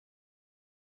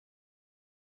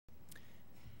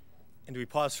And we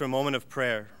pause for a moment of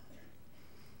prayer.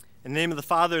 In the name of the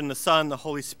Father, and the Son, and the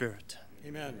Holy Spirit.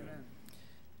 Amen.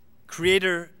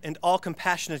 Creator and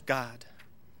all-compassionate God,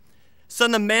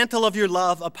 send the mantle of your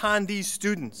love upon these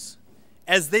students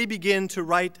as they begin to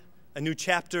write a new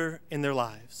chapter in their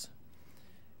lives.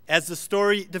 As the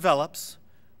story develops,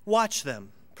 watch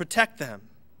them, protect them,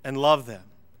 and love them.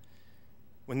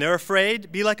 When they're afraid,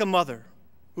 be like a mother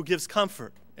who gives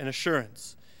comfort and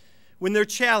assurance. When they're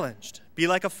challenged, be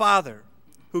like a father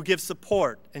who gives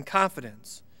support and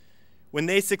confidence. When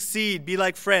they succeed, be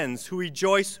like friends who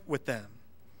rejoice with them.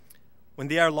 When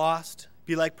they are lost,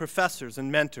 be like professors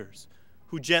and mentors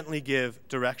who gently give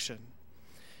direction.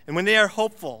 And when they are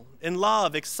hopeful, in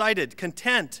love, excited,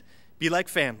 content, be like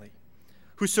family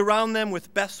who surround them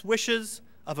with best wishes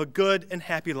of a good and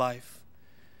happy life.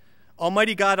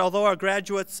 Almighty God, although our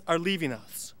graduates are leaving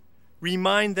us,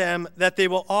 remind them that they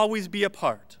will always be a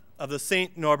part of the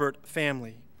St. Norbert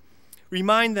family.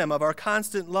 Remind them of our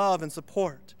constant love and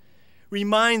support.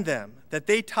 Remind them that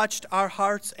they touched our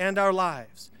hearts and our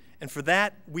lives, and for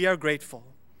that we are grateful.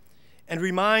 And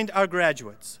remind our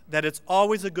graduates that it's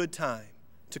always a good time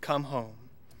to come home.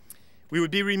 We would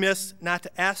be remiss not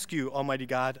to ask you, Almighty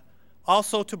God,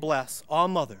 also to bless all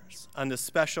mothers on this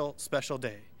special, special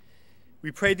day.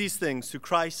 We pray these things through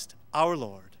Christ our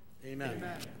Lord. Amen.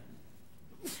 Amen.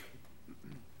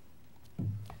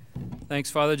 Thanks,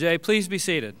 Father Jay. Please be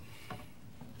seated.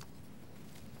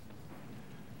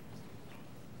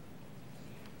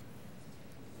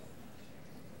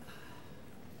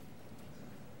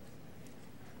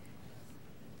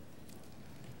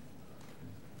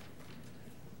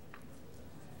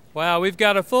 Wow, we've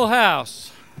got a full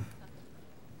house.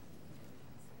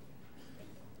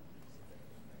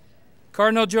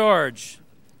 Cardinal George,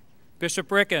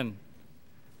 Bishop Ricken,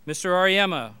 Mr.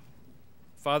 Ariema,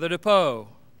 Father DePoe,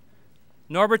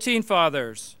 Norbertine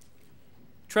Fathers,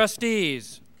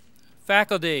 trustees,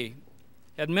 faculty,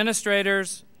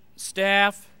 administrators,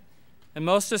 staff, and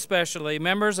most especially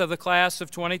members of the class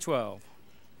of 2012.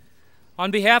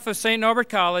 On behalf of St. Norbert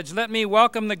College, let me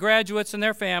welcome the graduates and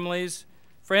their families,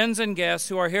 friends and guests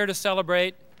who are here to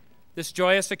celebrate this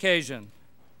joyous occasion.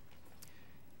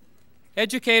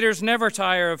 Educators never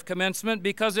tire of commencement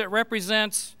because it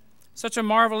represents such a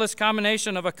marvelous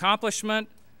combination of accomplishment,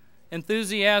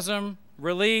 enthusiasm,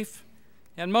 relief,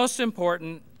 and most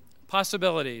important,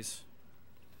 possibilities.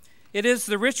 It is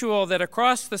the ritual that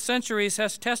across the centuries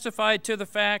has testified to the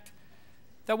fact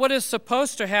that what is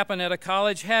supposed to happen at a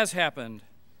college has happened,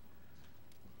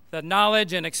 that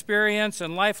knowledge and experience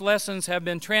and life lessons have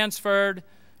been transferred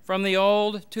from the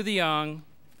old to the young,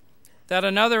 that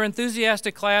another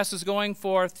enthusiastic class is going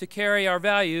forth to carry our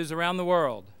values around the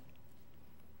world.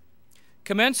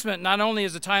 Commencement not only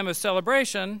is a time of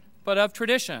celebration, but of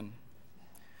tradition.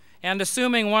 And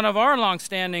assuming one of our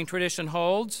long-standing tradition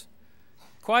holds,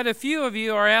 quite a few of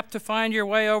you are apt to find your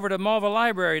way over to Mulva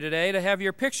Library today to have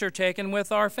your picture taken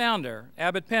with our founder,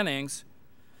 Abbot Pennings,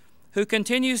 who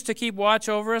continues to keep watch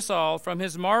over us all from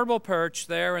his marble perch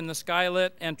there in the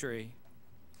skylit entry.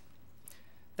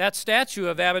 That statue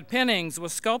of Abbot Pennings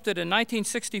was sculpted in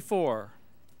 1964,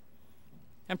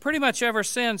 and pretty much ever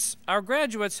since, our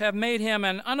graduates have made him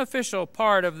an unofficial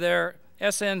part of their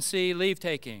SNC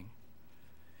leave-taking.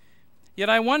 Yet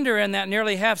I wonder, in that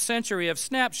nearly half-century of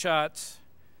snapshots,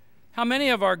 how many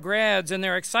of our grads, in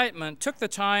their excitement, took the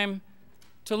time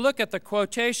to look at the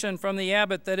quotation from the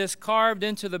abbot that is carved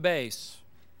into the base.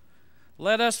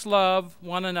 Let us love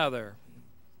one another.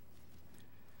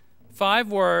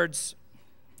 5 words,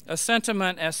 a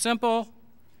sentiment as simple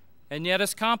and yet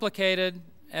as complicated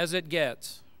as it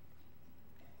gets.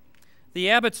 The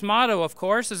abbot's motto, of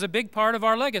course, is a big part of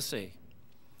our legacy.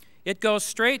 It goes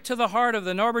straight to the heart of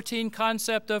the Norbertine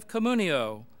concept of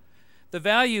communio, the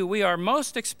value we are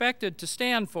most expected to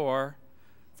stand for,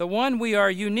 the one we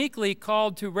are uniquely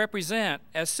called to represent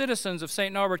as citizens of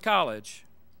St. Norbert College.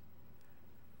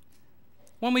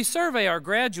 When we survey our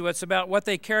graduates about what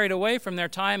they carried away from their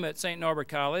time at St. Norbert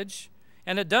College,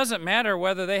 and it doesn't matter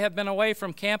whether they have been away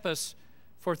from campus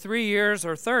for 3 years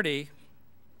or 30,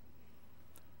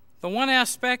 the one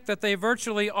aspect that they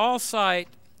virtually all cite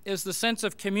is the sense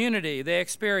of community they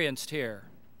experienced here.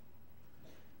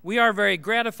 We are very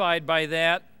gratified by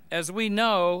that, as we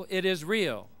know it is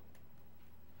real.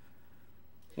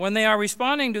 When they are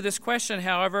responding to this question,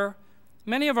 however,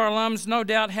 many of our alums no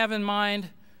doubt have in mind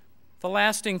the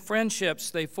lasting friendships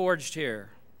they forged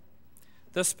here,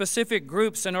 the specific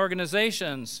groups and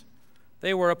organizations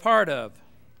they were a part of,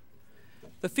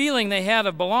 the feeling they had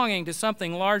of belonging to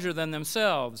something larger than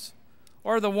themselves,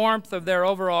 or the warmth of their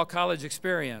overall college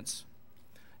experience.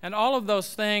 And all of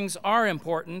those things are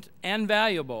important and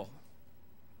valuable.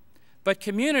 But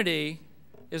community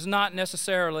is not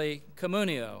necessarily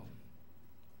communio.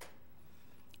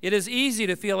 It is easy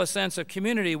to feel a sense of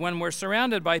community when we're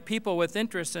surrounded by people with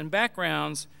interests and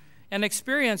backgrounds and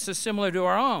experiences similar to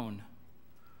our own.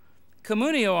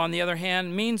 Communio, on the other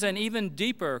hand, means an even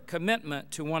deeper commitment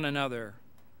to one another.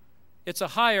 It's a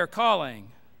higher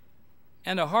calling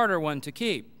and a harder one to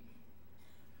keep.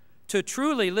 To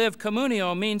truly live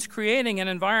communio means creating an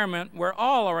environment where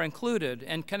all are included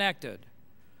and connected.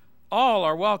 All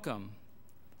are welcome.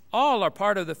 All are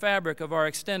part of the fabric of our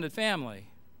extended family.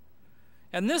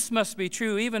 And this must be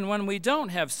true even when we don't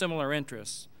have similar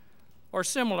interests or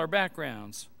similar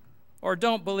backgrounds or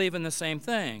don't believe in the same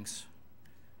things.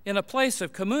 In a place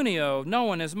of communio, no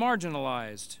one is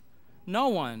marginalized. No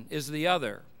one is the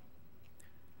other.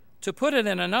 To put it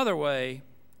in another way,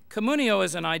 communio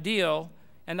is an ideal,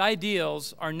 and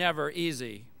ideals are never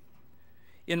easy.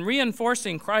 In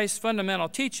reinforcing Christ's fundamental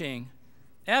teaching,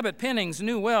 Abbot Pennings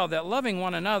knew well that loving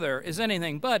one another is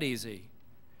anything but easy.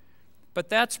 But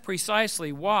that's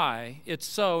precisely why it's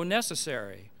so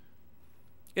necessary.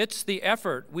 It's the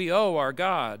effort we owe our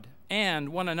God and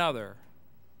one another.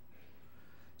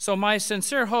 So my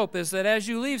sincere hope is that as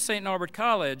you leave St. Norbert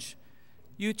College,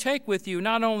 you take with you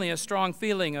not only a strong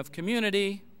feeling of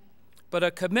community, but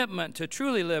a commitment to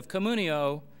truly live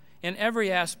communio in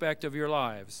every aspect of your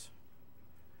lives.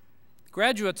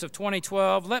 Graduates of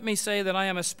 2012, let me say that I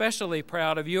am especially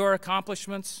proud of your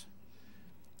accomplishments.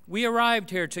 We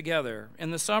arrived here together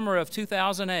in the summer of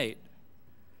 2008,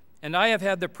 and I have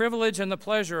had the privilege and the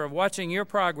pleasure of watching your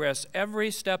progress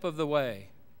every step of the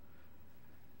way.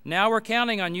 Now we're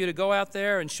counting on you to go out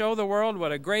there and show the world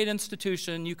what a great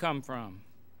institution you come from.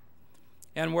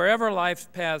 And wherever life's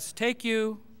paths take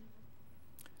you,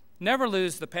 never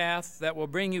lose the path that will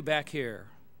bring you back here.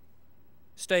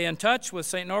 Stay in touch with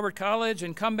St. Norbert College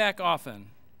and come back often.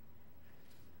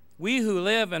 We who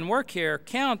live and work here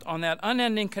count on that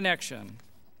unending connection.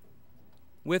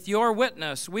 With your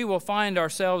witness, we will find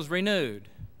ourselves renewed.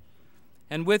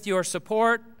 And with your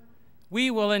support, we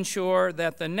will ensure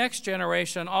that the next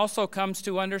generation also comes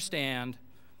to understand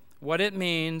what it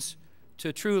means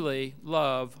to truly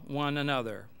love one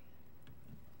another.